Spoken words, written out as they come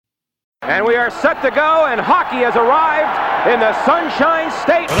And we are set to go, and hockey has arrived in the Sunshine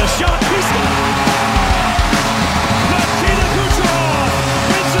State. With a shot, he scores! Nikita Kucherov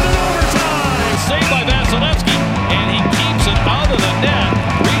wins it in overtime! Saved by Vasilevsky, and he keeps it out of the net.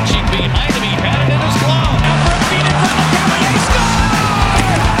 Reaching behind him, he had it in his glove. After a feed in front of Cavalier, scores!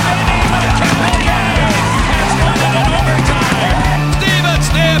 And Cavalier has won it in overtime. Steven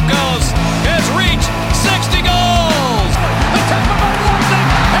Stamkos has reached 60 goals. The Tampa Bay Lightning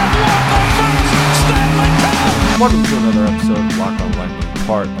have won the first Stanley Cup. Welcome to another episode of Locked On Lightning,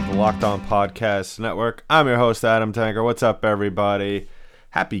 part of the Locked On Podcast Network. I'm your host, Adam Tanker. What's up, everybody?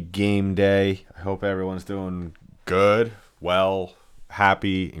 Happy game day. I hope everyone's doing good, well,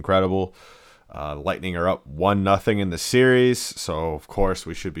 happy, incredible. Lightning are up 1-0 in the series, so of course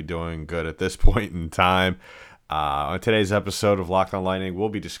we should be doing good at this point in time. On today's episode of Locked On Lightning, we'll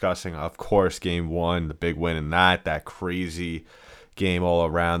be discussing, of course, Game 1, the big win in that crazy game all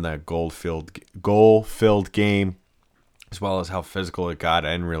around, that goal-filled game, as well as how physical it got.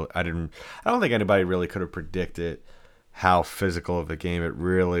 I don't think anybody really could have predicted how physical of the game it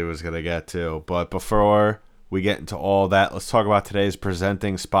really was going to get to. But before we get into all that, let's talk about today's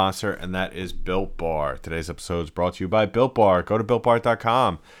presenting sponsor, and that is Built Bar. Today's episode is brought to you by Built Bar. Go to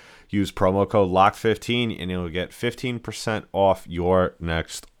BuiltBar.com. Use promo code LOCK15 and you'll get 15% off your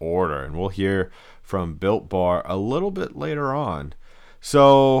next order. And we'll hear from Built Bar a little bit later on.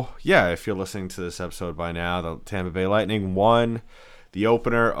 So, yeah, if you're listening to this episode by now, the Tampa Bay Lightning won the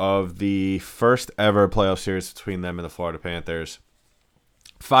opener of the first ever playoff series between them and the Florida Panthers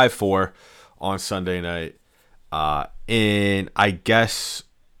 5-4 on Sunday night. In, I guess,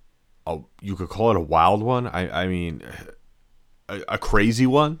 you could call it a wild one. I mean, a crazy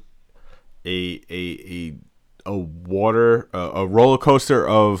one. A roller coaster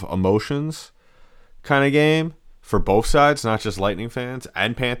of emotions kind of game for both sides, not just Lightning fans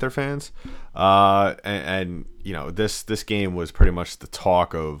and Panther fans. And you know, this game was pretty much the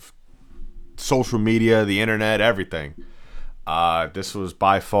talk of social media, the internet, everything. This was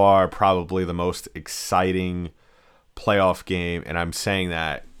by far probably the most exciting playoff game, and I'm saying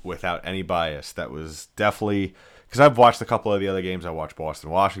that without any bias. That was definitely, because I've watched a couple of the other games. I watched Boston,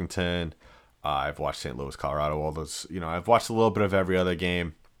 Washington. I've watched St. Louis, Colorado. All those, you know, I've watched a little bit of every other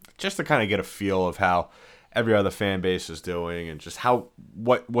game just to kind of get a feel of how every other fan base is doing and just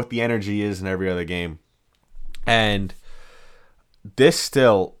what the energy is in every other game. And this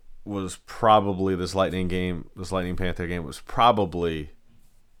still was probably, this Lightning Panther game was probably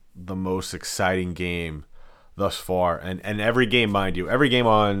the most exciting game thus far. And every game, mind you, every game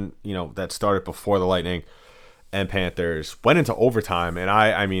on, you know, that started before the Lightning and Panthers went into overtime. And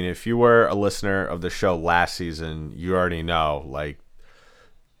I mean, if you were a listener of the show last season, you already know, like,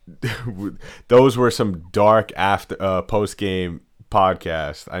 those were some dark after post-game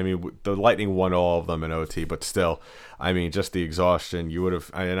podcasts. I mean, the Lightning won all of them in OT, but still, I mean, just the exhaustion you would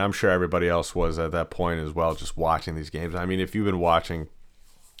have, and I'm sure everybody else was at that point as well, just watching these games. I mean, if you've been watching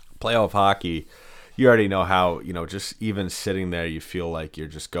playoff hockey, you already know how, you know, just even sitting there, you feel like you're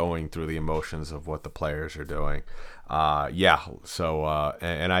just going through the emotions of what the players are doing. So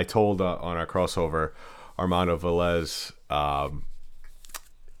I told on our crossover, Armando Velez,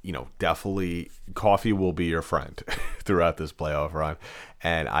 you know, definitely coffee will be your friend throughout this playoff run.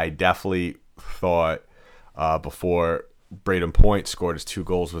 And I definitely thought before Braden Point scored his 2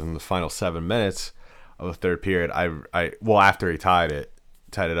 goals within the final 7 minutes of the third period, after he tied it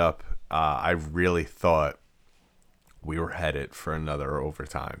up, I really thought we were headed for another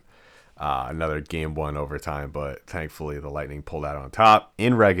overtime, another Game 1 overtime. But thankfully, the Lightning pulled out on top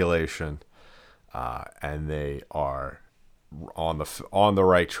in regulation, and they are on the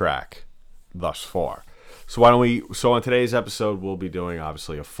right track thus far. So on today's episode, we'll be doing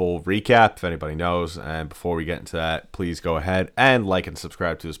obviously a full recap, if anybody knows. And before we get into that, please go ahead and like and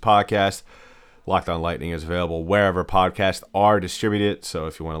subscribe to this podcast. Locked On Lightning is available wherever podcasts are distributed. So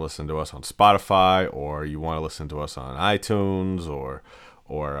if you want to listen to us on Spotify, or you want to listen to us on iTunes or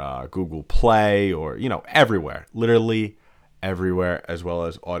Google Play, or, you know, everywhere, literally everywhere, as well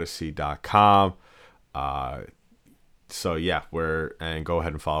as Odyssey.com. So yeah, and go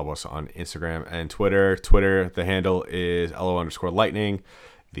ahead and follow us on Instagram and Twitter. Twitter, the handle is LO_Lightning.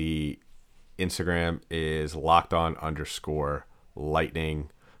 The Instagram is LockedOn_Lightning.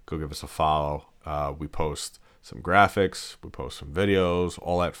 Go give us a follow. We post some graphics, we post some videos,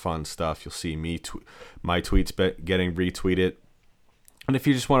 all that fun stuff. You'll see my tweets getting retweeted. And if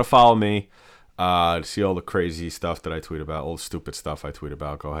you just want to follow me, to see all the crazy stuff that I tweet about, all the stupid stuff I tweet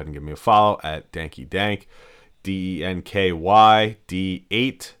about, go ahead and give me a follow at DankyDank.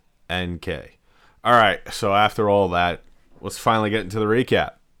 DENKYD8NK. All right, so after all that, let's finally get into the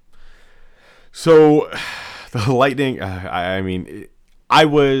recap. So the Lightning, I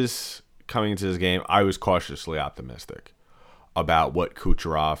was coming into this game, I was cautiously optimistic about what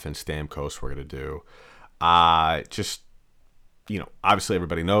Kucherov and Stamkos were going to do. Obviously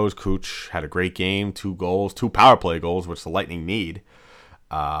everybody knows Kuch had a great game, 2 goals, 2 power play goals, which the Lightning need,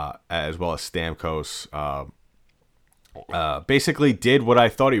 as well as Stamkos basically did what I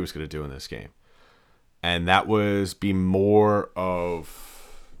thought he was going to do in this game. And that was be more of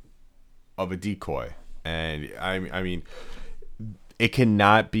a decoy. And I mean, it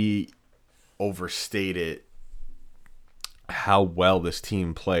cannot be overstated how well this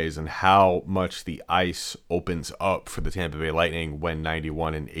team plays and how much the ice opens up for the Tampa Bay Lightning when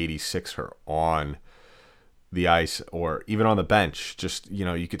 91 and 86 are on the ice or even on the bench. Just,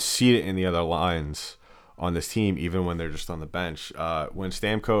 you could see it in the other lines on this team, even when they're just on the bench. When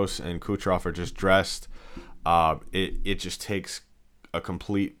Stamkos and Kucherov are just dressed, it just takes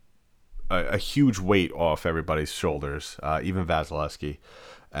a huge weight off everybody's shoulders, even Vasilevsky.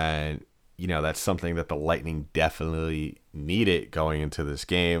 And that's something that the Lightning definitely needed going into this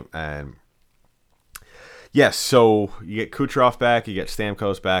game. And yes, so you get Kucherov back, you get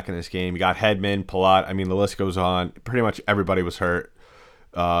Stamkos back in this game, you got Hedman, Palat. I mean, the list goes on. Pretty much everybody was hurt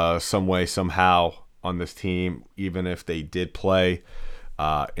some way, somehow on this team, even if they did play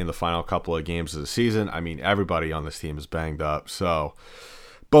in the final couple of games of the season. I mean, everybody on this team is banged up. So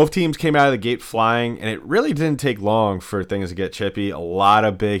both teams came out of the gate flying, and it really didn't take long for things to get chippy. A lot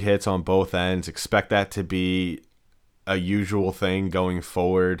of big hits on both ends. Expect that to be a usual thing going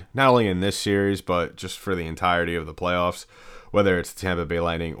forward, not only in this series, but just for the entirety of the playoffs, whether it's the Tampa Bay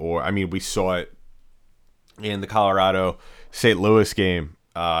Lightning or, we saw it in the Colorado St. Louis game.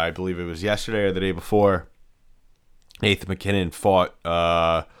 I believe it was yesterday or the day before. Nathan McKinnon fought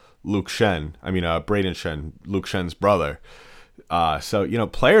Braden Schenn, Luke Schenn's brother. So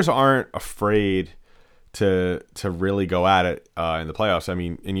players aren't afraid to really go at it in the playoffs. I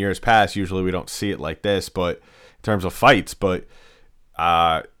mean, in years past, usually we don't see it like this, but in terms of fights, but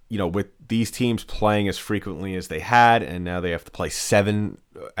with these teams playing as frequently as they had, and now they have to play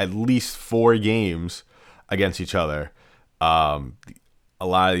at least 4 games against each other. A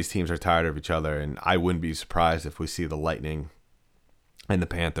lot of these teams are tired of each other, and I wouldn't be surprised if we see the Lightning and the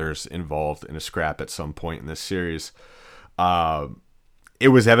Panthers involved in a scrap at some point in this series. It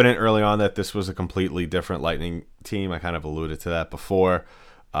was evident early on that this was a completely different Lightning team. I kind of alluded to that before.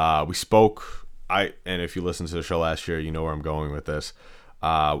 We spoke, and if you listened to the show last year, you know where I'm going with this.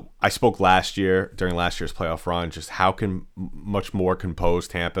 I spoke last year, during last year's playoff run, just how much more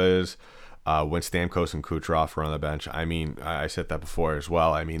composed Tampa is when Stamkos and Kucherov are on the bench. I mean, I said that before as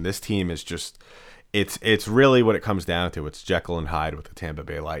well. I mean, this team is just, it's really what it comes down to. It's Jekyll and Hyde with the Tampa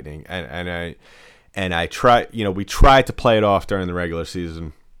Bay Lightning. And I try, we tried to play it off during the regular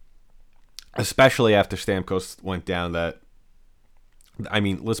season, especially after Stamkos went down. Let's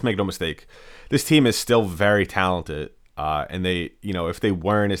make no mistake, this team is still very talented, and they, if they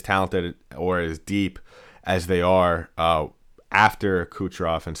weren't as talented or as deep as they are after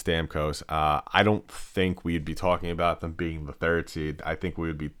Kucherov and Stamkos, I don't think we'd be talking about them being the 3rd seed. I think we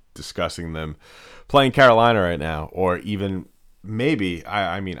would be discussing them playing Carolina right now, or even maybe,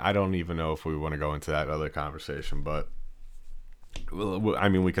 I don't even know if we want to go into that other conversation, but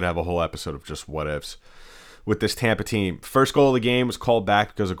we could have a whole episode of just what ifs with this Tampa team. First goal of the game was called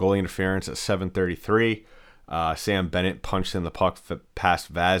back because of goalie interference at 7:33. Sam Bennett punched in the puck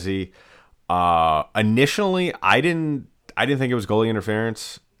past Vazzy. Initially, I didn't think it was goalie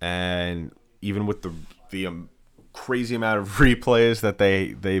interference, and even with the crazy amount of replays that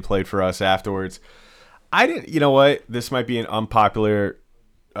they played for us afterwards, I didn't. You know what? This might be an unpopular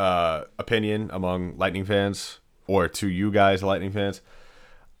opinion among Lightning fans, or to you guys, Lightning fans.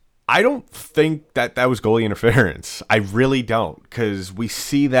 I don't think that was goalie interference. I really don't, because we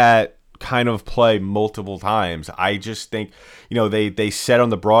see that kind of play multiple times. I just think, they said on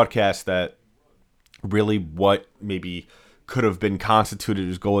the broadcast that really what maybe could have been constituted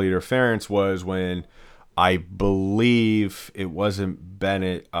as goalie interference was when, I believe it wasn't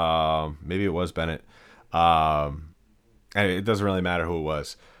Bennett, maybe it was Bennett, and it doesn't really matter who it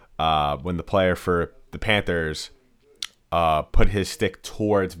was, when the player for the Panthers put his stick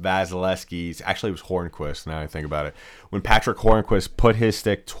towards Vasilevsky's. Actually, it was Hornquist, now I think about it. When Patrick Hornquist put his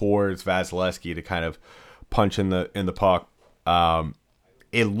stick towards Vasilevsky to kind of punch in the puck,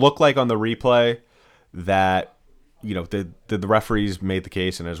 it looked like on the replay that, the referees made the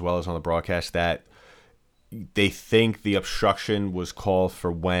case, and as well as on the broadcast, that they think the obstruction was called for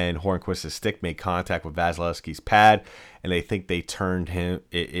when Hornquist's stick made contact with Vasilevsky's pad, and they think they turned him.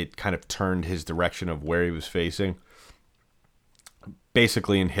 It kind of turned his direction of where he was facing.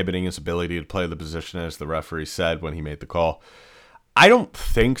 basically inhibiting his ability to play the position, as the referee said when he made the call. I don't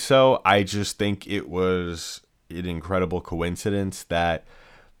think so. I just think it was an incredible coincidence that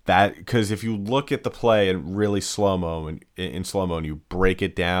because if you look at the play in really slow-mo and you break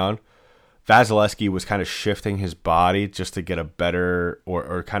it down, Vasilevsky was kind of shifting his body just to get a better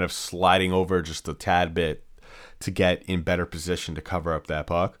or kind of sliding over just a tad bit to get in better position to cover up that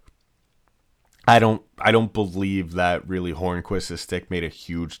puck. I don't believe that really Hornqvist's stick made a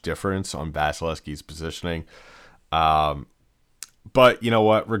huge difference on Vasilevsky's positioning. But you know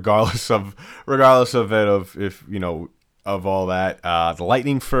what? Regardless of all that, the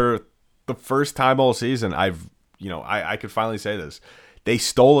Lightning for the first time all season, I could finally say this. They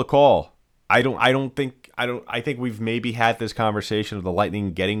stole a call. I think we've maybe had this conversation of the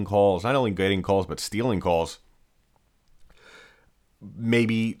Lightning getting calls, not only getting calls but stealing calls,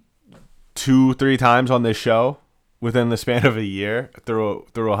 maybe 2-3 times on this show within the span of a year through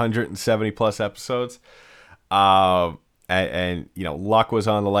 170 plus episodes. And luck was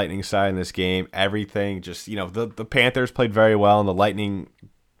on the Lightning side in this game. Everything just, the Panthers played very well, and the Lightning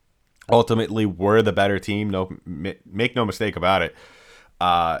ultimately were the better team. No, make no mistake about it.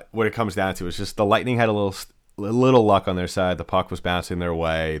 What it comes down to is just the Lightning had a little luck on their side. The puck was bouncing their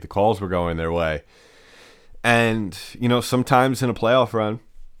way. The calls were going their way. And, sometimes in a playoff run,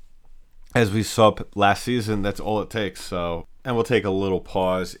 as we saw last season, that's all it takes. So, and we'll take a little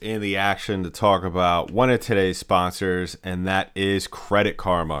pause in the action to talk about one of today's sponsors, and that is Credit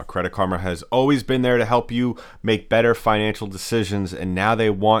Karma. Credit Karma has always been there to help you make better financial decisions, and now they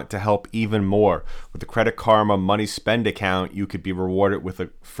want to help even more. With the Credit Karma Money Spend account, you could be rewarded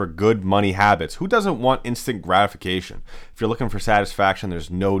for good money habits. Who doesn't want instant gratification? If you're looking for satisfaction,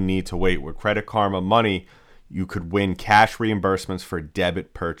 there's no need to wait. With Credit Karma Money, you could win cash reimbursements for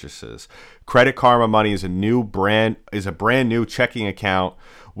debit purchases. Credit Karma Money is a brand new checking account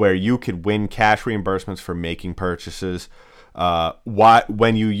where you could win cash reimbursements for making purchases.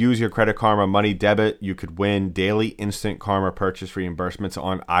 When you use your Credit Karma Money debit, you could win daily instant Karma purchase reimbursements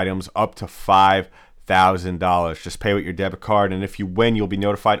on items up to $5,000. Just pay with your debit card, and if you win, you'll be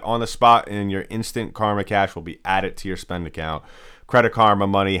notified on the spot, and your instant Karma cash will be added to your spend account. Credit Karma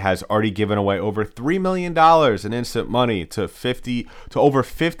Money has already given away over $3 million in instant money to over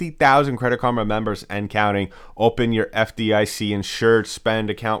 50,000 Credit Karma members and counting. Open your FDIC insured spend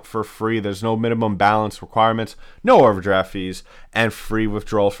account for free. There's no minimum balance requirements, no overdraft fees, and free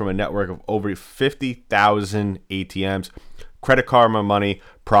withdrawals from a network of over 50,000 ATMs. Credit Karma Money,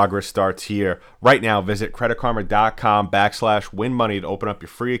 progress starts here. Right now, visit creditkarma.com/winmoney to open up your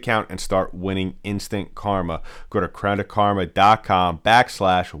free account and start winning instant karma. Go to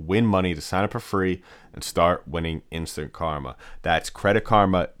creditkarma.com/winmoney to sign up for free and start winning instant karma. That's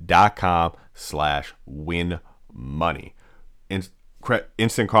creditkarma.com/winmoney.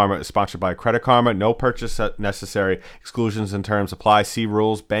 Instant Karma is sponsored by Credit Karma. No purchase necessary. Exclusions and terms apply. See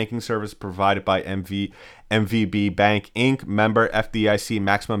rules. Banking service provided by MVB Bank Inc. Member FDIC.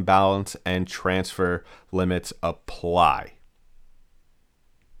 Maximum balance and transfer limits apply.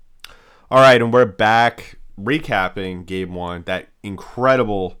 All right, and we're back recapping Game 1. That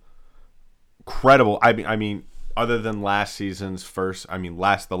incredible. I mean, other than last season's the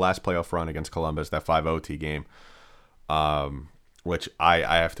last playoff run against Columbus, that 5 OT game. Which I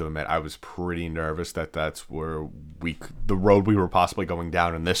have to admit, I was pretty nervous that that's where the road we were possibly going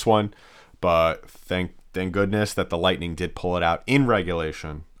down in this one. But thank goodness that the Lightning did pull it out in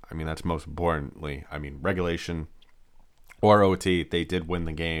regulation. I mean, that's most importantly. I mean, regulation or OT, they did win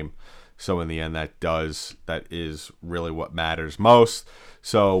the game. So in the end, that is really what matters most.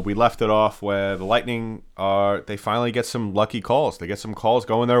 So we left it off where the Lightning they finally get some lucky calls. They get some calls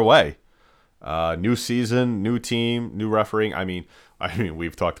going their way. New season, new team, new refereeing. I mean,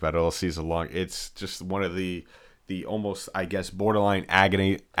 we've talked about it all season long. It's just one of the almost, I guess, borderline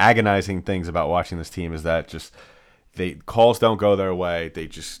agonizing things about watching this team is that just calls don't go their way. They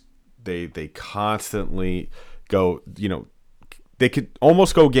constantly go. They could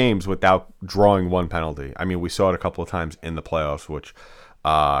almost go games without drawing one penalty. I mean, we saw it a couple of times in the playoffs. Which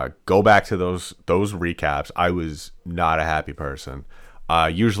go back to those recaps. I was not a happy person.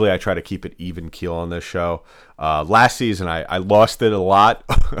 Usually I try to keep it even keel on this show. Last season I lost it a lot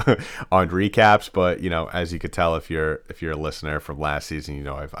on recaps, but as you could tell if you're a listener from last season,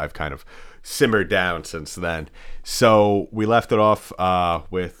 I've kind of simmered down since then. So we left it off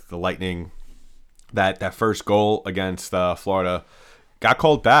with the Lightning. That first goal against Florida got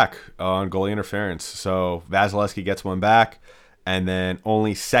called back on goalie interference. So Vasilevsky gets one back, and then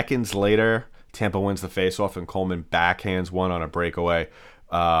only seconds later, Tampa wins the faceoff, and Coleman backhands one on a breakaway.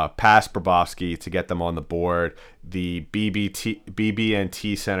 past Bobrovsky to get them on the board. The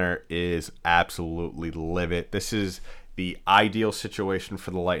BB&T Center is absolutely livid. This is the ideal situation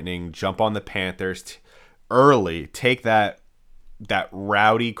for the Lightning. Jump on the Panthers early, take that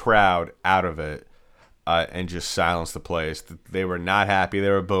rowdy crowd out of it, and just silence the place. They were not happy. They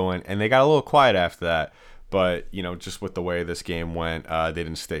were booing, and they got a little quiet after that. But, just with the way this game went, they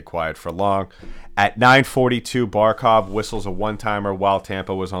didn't stay quiet for long. At 9:42, Barkov whistles a one-timer while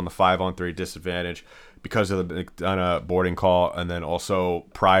Tampa was on the 5-on-3 disadvantage because of the McDonough boarding call. And then also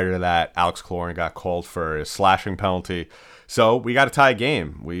prior to that, Alex Killorn got called for a slashing penalty. So we got a tie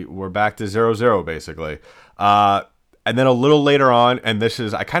game. We're back to 0-0, basically. And then a little later on, and this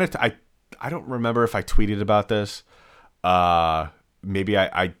is, I don't remember if I tweeted about this. Maybe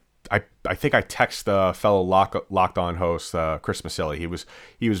I think I texted the fellow Locked On host, Chris Maselli.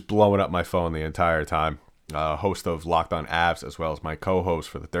 He was blowing up my phone the entire time. Host of Locked On Avs, as well as my co-host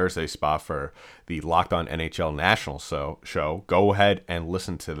for the Thursday spot for the Locked On NHL National show. Go ahead and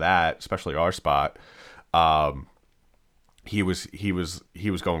listen to that, especially our spot. He was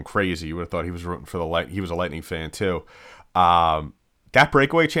going crazy. You would have thought he was rooting for the Lightning. He was a Lightning fan too. That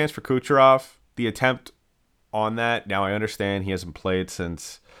breakaway chance for Kucherov, the attempt on that. Now I understand he hasn't played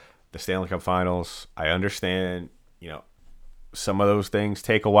since the Stanley Cup Finals. I understand, some of those things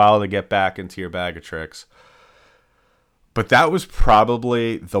take a while to get back into your bag of tricks. But that was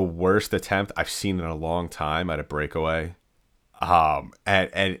probably the worst attempt I've seen in a long time at a breakaway.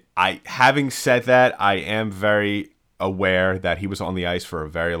 And having said that, I am very aware that he was on the ice for a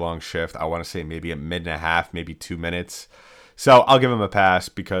very long shift. I want to say maybe a minute and a half, maybe 2 minutes. So I'll give him a pass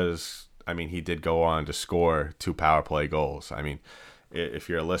because, he did go on to score 2 power play goals. If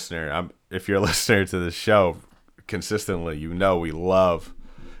you're a listener, to this show consistently, we love,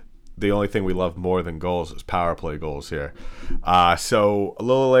 the only thing we love more than goals is power play goals here. So a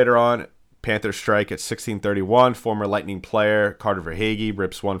little later on, Panthers strike at 16:31. Former Lightning player Carter Verhaeghe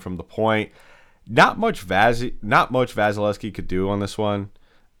rips one from the point. Not much Vasilevsky could do on this one.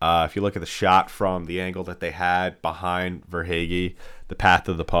 If you look at the shot from the angle that they had behind Verhaeghe, the path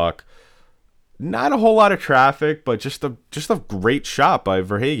of the puck, not a whole lot of traffic, but just a great shot by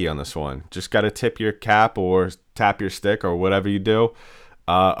Verhaeghe on this one. Just got to tip your cap or tap your stick or whatever you do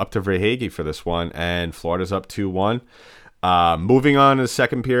up to Verhaeghe for this one, and Florida's up 2-1. Moving on to the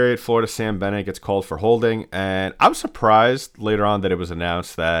second period, Florida Sam Bennett gets called for holding, and I'm surprised later on that it was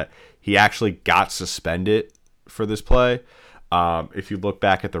announced that he actually got suspended for this play. If you look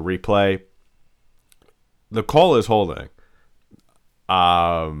back at the replay, the call is holding.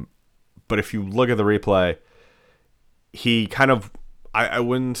 But if you look at the replay, he kind of, I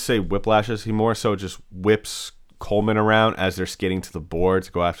wouldn't say whiplashes, he more so just whips Coleman around as they're skating to the board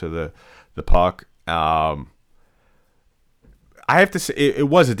to go after the puck. I have to say, it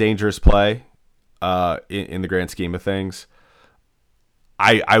was a dangerous play in the grand scheme of things.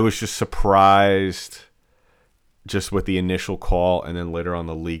 I was just surprised just with the initial call and then later on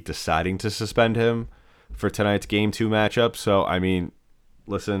the league deciding to suspend him for tonight's Game 2 matchup. So,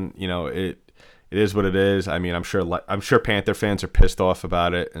 listen, it is what it is. I'm sure Panther fans are pissed off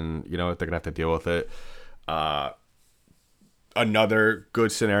about it, and they're gonna have to deal with it. Another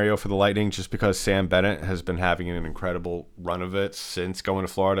good scenario for the Lightning, just because Sam Bennett has been having an incredible run of it since going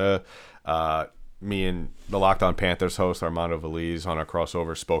to Florida. Me and the Locked On Panthers host Armando Veliz on our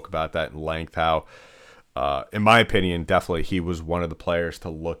crossover spoke about that in length. How, in my opinion, definitely he was one of the players to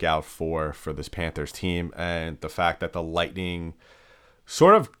look out for this Panthers team, and the fact that the Lightning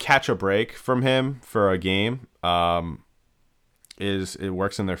sort of catch a break from him for a game it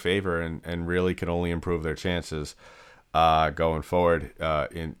works in their favor and really can only improve their chances going forward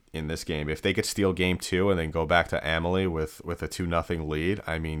in this game. If they could steal Game 2 and then go back to Amalie with a 2-0 lead,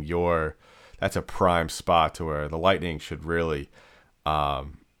 that's a prime spot to where the Lightning should really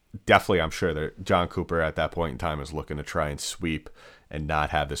definitely, I'm sure that John Cooper at that point in time is looking to try and sweep and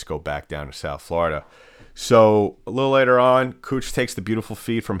not have this go back down to South Florida. So a little later on, Kuch takes the beautiful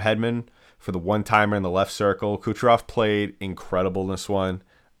feed from Hedman for the one-timer in the left circle. Kucherov played incredible in this one.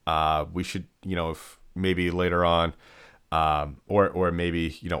 We should, if maybe later on, or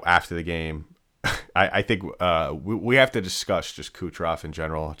maybe, after the game, I think we have to discuss just Kucherov in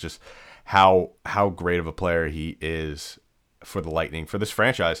general, just how great of a player he is for the Lightning, for this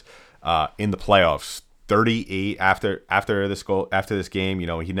franchise, in the playoffs. 38 after this game,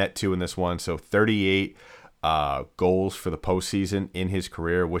 he net 2 in this one, so 38 goals for the postseason in his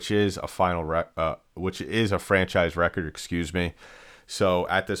career, which is a franchise record. Excuse me. So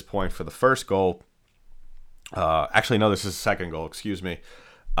at this point, for the first goal, actually no, this is the second goal. Excuse me.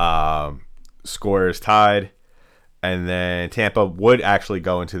 Score is tied. And then Tampa would actually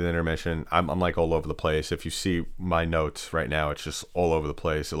go into the intermission. I'm like all over the place. If you see my notes right now, it's just all over the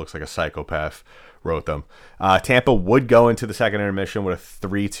place. It looks like a psychopath wrote them. Tampa would go into the second intermission with a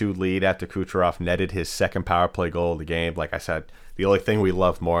 3-2 lead after Kucherov netted his second power play goal of the game. Like I said, the only thing we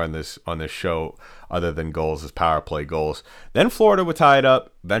love more on this show other than goals is power play goals. Then Florida would tie it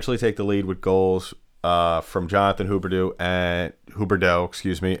up, eventually take the lead with goals from Jonathan Huberdeau and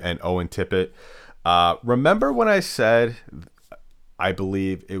Owen Tippett. Remember when I said, I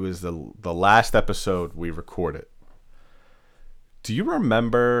believe it was the last episode we recorded. Do you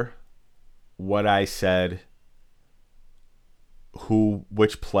remember what I said?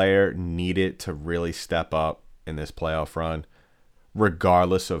 Which player needed to really step up in this playoff run,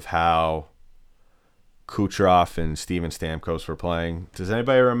 regardless of how Kucherov and Steven Stamkos were playing? Does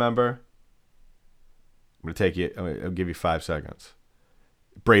anybody remember? I'll give you 5 seconds.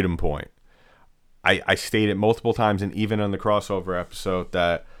 Braden Point. I stated multiple times, and even on the crossover episode,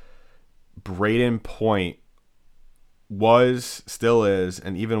 that Braden Point still is,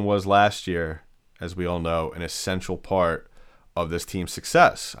 and even was last year, as we all know, an essential part of this team's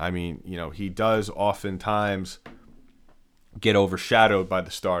success. I mean, he does oftentimes get overshadowed by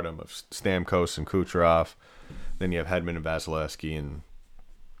the stardom of Stamkos and Kucherov. Then you have Hedman and Vasilevsky, and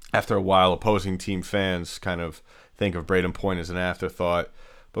after a while, opposing team fans kind of think of Braden Point as an afterthought.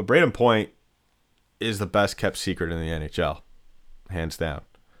 But Braden Point is the best kept secret in the NHL, hands down.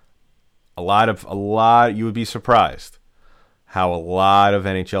 A lot. You would be surprised how a lot of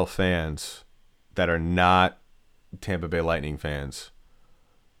NHL fans that are not Tampa Bay Lightning fans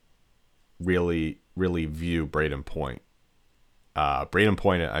really, really view Braden Point. Braden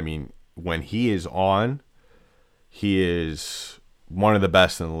Point, I mean, when he is on, he is one of the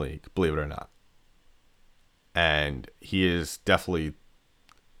best in the league, believe it or not. And he is definitely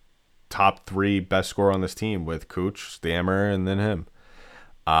top 3 best scorer on this team with Cooch, Stammer, and then him.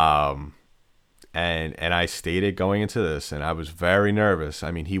 And I stated going into this, and I was very nervous.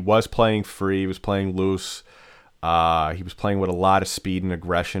 I mean, he was playing free. He was playing loose. He was playing with a lot of speed and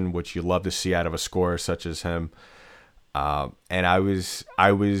aggression, which you love to see out of a scorer such as him. And I was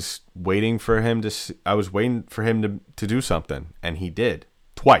waiting for him to do something, and he did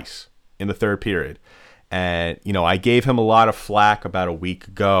twice in the third period. And I gave him a lot of flack about a week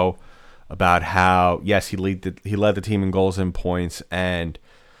ago about how, yes, he led the team in goals and points, and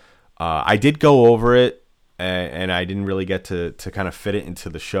I did go over it, and I didn't really get to kind of fit it into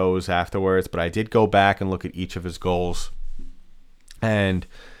the shows afterwards, but I did go back and look at each of his goals, and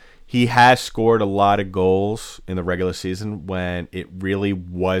he has scored a lot of goals in the regular season when it really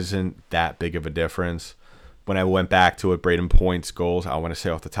wasn't that big of a difference. When I went back to it, Braden Point's goals, I want to say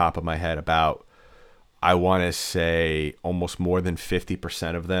off the top of my head, almost more than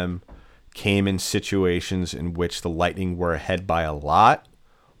 50% of them came in situations in which the Lightning were ahead by a lot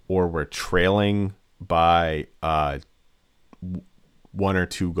or were trailing by 1 or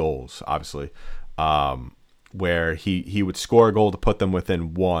 2 goals, obviously, where he would score a goal to put them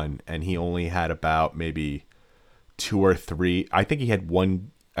within 1, and he only had about maybe 2 or 3. I think he had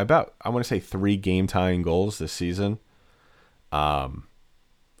 3 game-tying goals this season.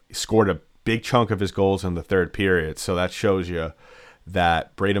 He scored a big chunk of his goals in the third period, so that shows you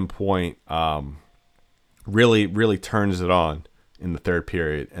that Braden Point really, really turns it on in the third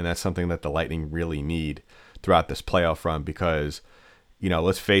period, and that's something that the Lightning really need throughout this playoff run because,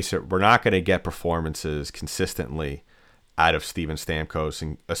 let's face it, we're not going to get performances consistently out of Steven Stamkos,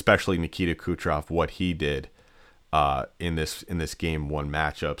 and especially Nikita Kucherov, what he did in this Game 1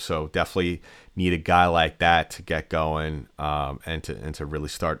 matchup. So definitely need a guy like that to get going and to really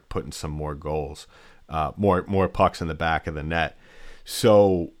start putting some more goals, more pucks in the back of the net.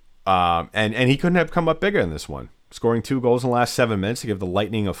 So and he couldn't have come up bigger in this one, scoring 2 goals in the last 7 minutes to give the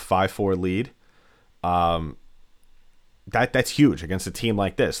Lightning a 5-4 lead. That's huge against a team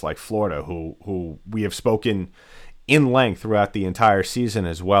like this, like Florida, who we have spoken in length throughout the entire season,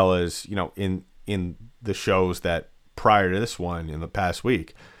 as well as in the shows that prior to this one in the past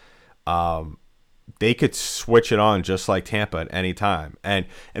week. They could switch it on just like Tampa at any time. And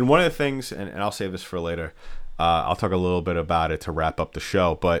one of the things, and I'll save this for later, I'll talk a little bit about it to wrap up the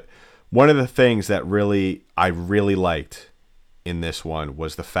show, but one of the things that I really liked in this one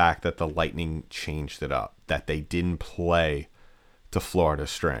was the fact that the Lightning changed it up, that they didn't play to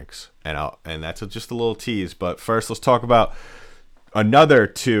Florida's strengths. And that's just a little tease, but first let's talk about another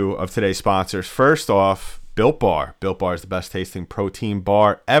 2 of today's sponsors. First off, Built Bar. Built Bar is the best tasting protein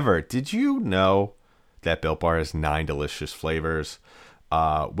bar ever. Did you know that Built Bar has 9 delicious flavors?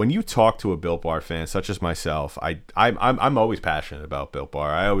 When you talk to a Built Bar fan, such as myself, I'm always passionate about Built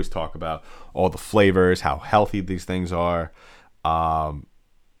Bar. I always talk about all the flavors, how healthy these things are,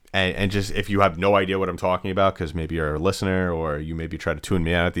 and just if you have no idea what I'm talking about, because maybe you're a listener or you maybe try to tune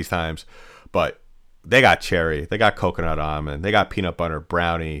me out at these times, but they got cherry, they got coconut almond, they got peanut butter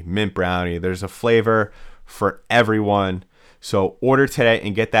brownie, mint brownie. There's a flavor for everyone. So order today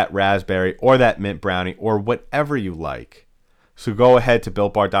and get that raspberry or that mint brownie or whatever you like. So go ahead to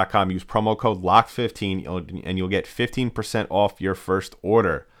BuiltBar.com, use promo code LOCKED15, and you'll get 15% off your first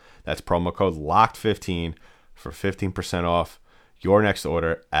order. That's promo code LOCKED15 for 15% off your next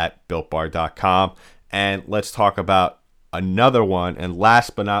order at BuiltBar.com. And let's talk about another one, and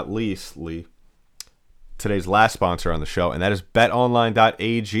last but not least, today's last sponsor on the show, and that is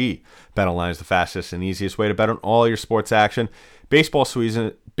BetOnline.ag. BetOnline is the fastest and easiest way to bet on all your sports action. Baseball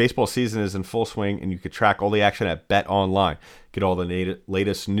season is in full swing, and you can track all the action at BetOnline. Get all the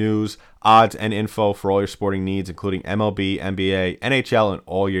latest news, odds, and info for all your sporting needs, including MLB, NBA, NHL, and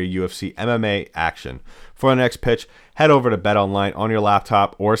all your UFC MMA action. For the next pitch, head over to BetOnline on your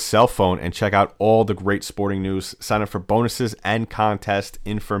laptop or cell phone and check out all the great sporting news. Sign up for bonuses and contest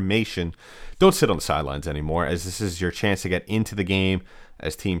information. Don't sit on the sidelines anymore, as this is your chance to get into the game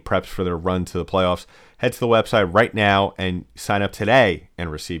as team preps for their run to the playoffs. Head to the website right now and sign up today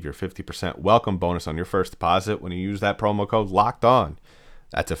and receive your 50% welcome bonus on your first deposit when you use that promo code LOCKEDON.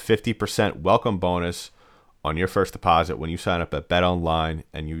 That's a 50% welcome bonus on your first deposit when you sign up at BetOnline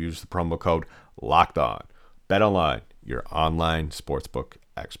and you use the promo code LOCKEDON. BetOnline, your online sportsbook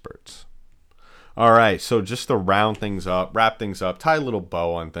experts. All right, so just to wrap things up, tie a little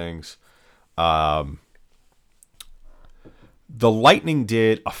bow on things. The Lightning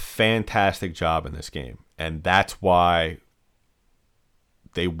did a fantastic job in this game, and that's why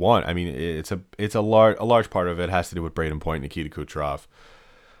they won. I mean, it's a large part of it has to do with Braden Point and Nikita Kucherov,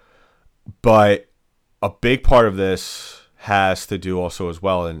 but a big part of this has to do also as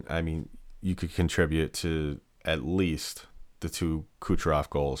well, and I mean, you could contribute to at least the 2 Kucherov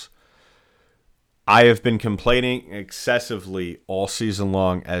goals. I have been complaining excessively all season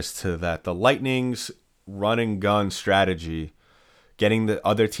long as to that the Lightning's run and gun strategy, getting the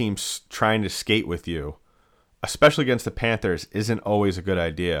other teams trying to skate with you, especially against the Panthers, isn't always a good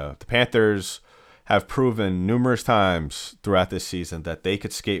idea. The Panthers have proven numerous times throughout this season that they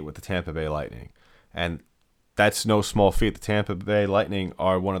could skate with the Tampa Bay Lightning. And that's no small feat. The Tampa Bay Lightning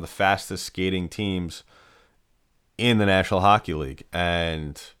are one of the fastest skating teams in the National Hockey League.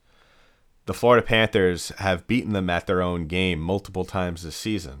 And the Florida Panthers have beaten them at their own game multiple times this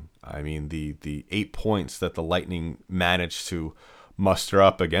season. I mean, the 8 points that the Lightning managed to muster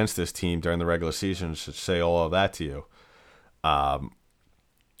up against this team during the regular season should say all of that to you.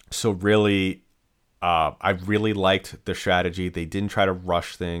 So really, I really liked the strategy. They didn't try to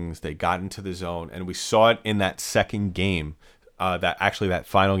rush things. They got into the zone, and we saw it in that second game, that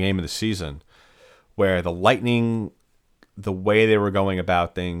final game of the season, where the Lightning, the way they were going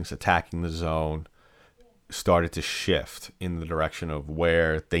about things, attacking the zone, started to shift in the direction of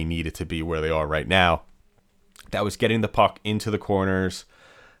where they needed to be, where they are right now. That was getting the puck into the corners,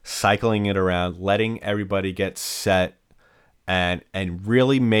 cycling it around, letting everybody get set, and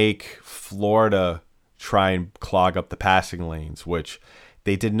really make Florida try and clog up the passing lanes, which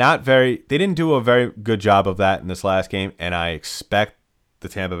they didn't do a very good job of that in this last game, and I expect the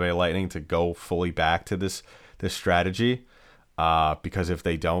Tampa Bay Lightning to go fully back to this strategy, because if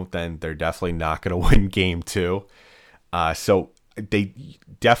they don't, then they're definitely not going to win game 2. So they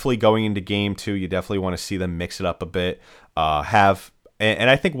definitely, going into game 2, you definitely want to see them mix it up a bit, and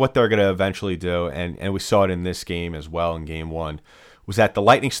I think what they're going to eventually do, and we saw it in this game as well in game 1, was that the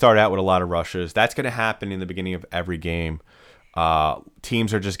Lightning started out with a lot of rushes. That's going to happen in the beginning of every game.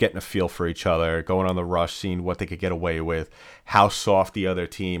 Teams are just getting a feel for each other, going on the rush, seeing what they could get away with, how soft the other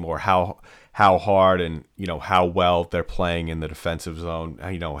team, or how hard and how well they're playing in the defensive zone.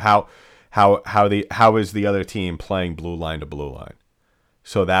 How is the other team playing blue line to blue line?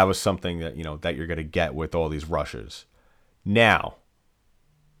 So that was something that that you're going to get with all these rushes. Now,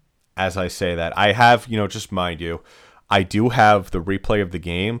 as I say that, I have just mind you, I do have the replay of the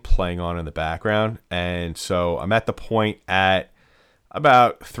game playing on in the background, and so I'm at the point at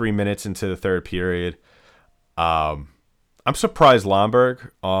about 3 minutes into the third period. I'm surprised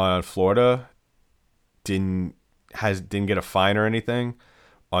Lomberg on Florida didn't get a fine or anything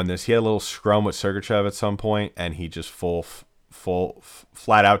on this. He had a little scrum with Sergachev at some point, and he just flat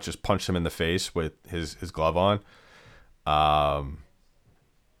out just punched him in the face with his glove on.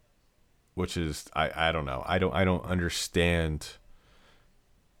 Which is, I don't know. I don't understand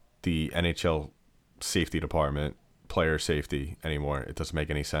the NHL safety department player safety anymore. It doesn't make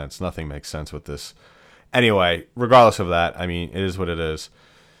any sense. Nothing makes sense with this. Anyway, regardless of that, I mean, it is what it is.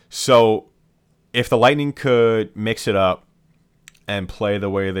 So if the Lightning could mix it up and play the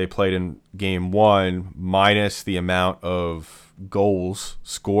way they played in Game 1, minus the amount of goals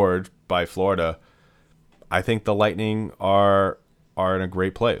scored by Florida, I think the Lightning are in a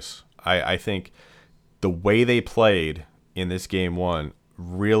great place. I think the way they played in this Game 1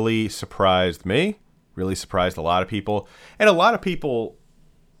 really surprised me, really surprised a lot of people, and a lot of people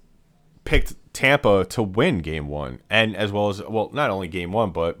picked Tampa to win Game 1, and as well as, well, not only Game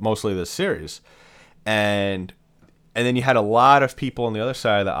 1, but mostly this series. And then you had a lot of people on the other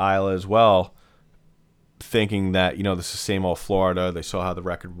side of the aisle as well thinking that, this is same old Florida. They saw how the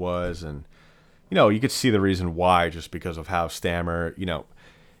record was, and, you could see the reason why, just because of how Stammer,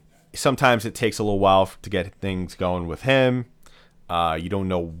 sometimes it takes a little while to get things going with him. You don't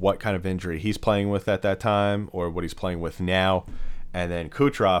know what kind of injury he's playing with at that time or what he's playing with now. And then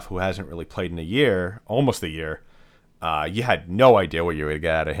Kucherov, who hasn't really played in a year, almost a year, you had no idea what you would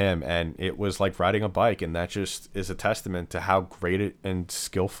get out of him. And it was like riding a bike, and that just is a testament to how great and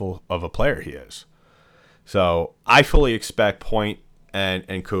skillful of a player he is. So I fully expect Point and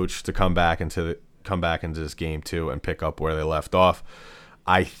Kuch to come back into this game too and pick up where they left off.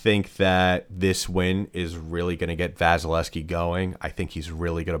 I think that this win is really going to get Vasilevsky going. I think he's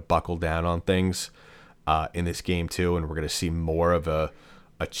really going to buckle down on things in this game too, and we're going to see more of a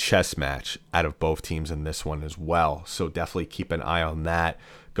chess match out of both teams in this one as well. So definitely keep an eye on that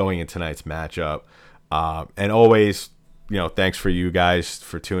going into tonight's matchup. And always, thanks for you guys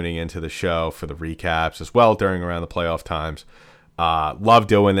for tuning into the show for the recaps as well during around the playoff times. Love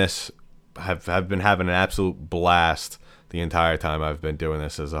doing this. Have been having an absolute blast the entire time I've been doing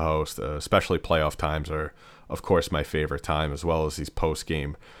this as a host. Especially playoff times are, of course, my favorite time, as well as these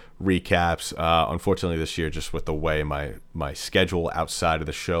post-game recaps. Unfortunately, this year, just with the way my schedule outside of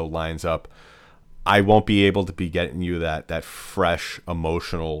the show lines up, I won't be able to be getting you that fresh,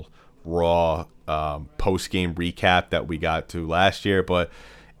 emotional, raw post-game recap that we got to last year. But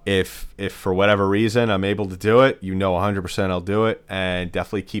if for whatever reason I'm able to do it, 100% I'll do it, and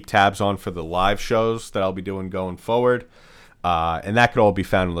definitely keep tabs on for the live shows that I'll be doing going forward. And that could all be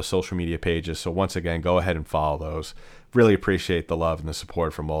found on the social media pages. So once again, go ahead and follow those. Really appreciate the love and the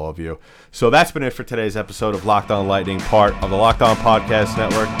support from all of you. So that's been it for today's episode of Locked On Lightning, part of the Locked On Podcast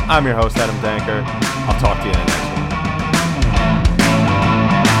Network. I'm your host, Adam Danker. I'll talk to you in the next one.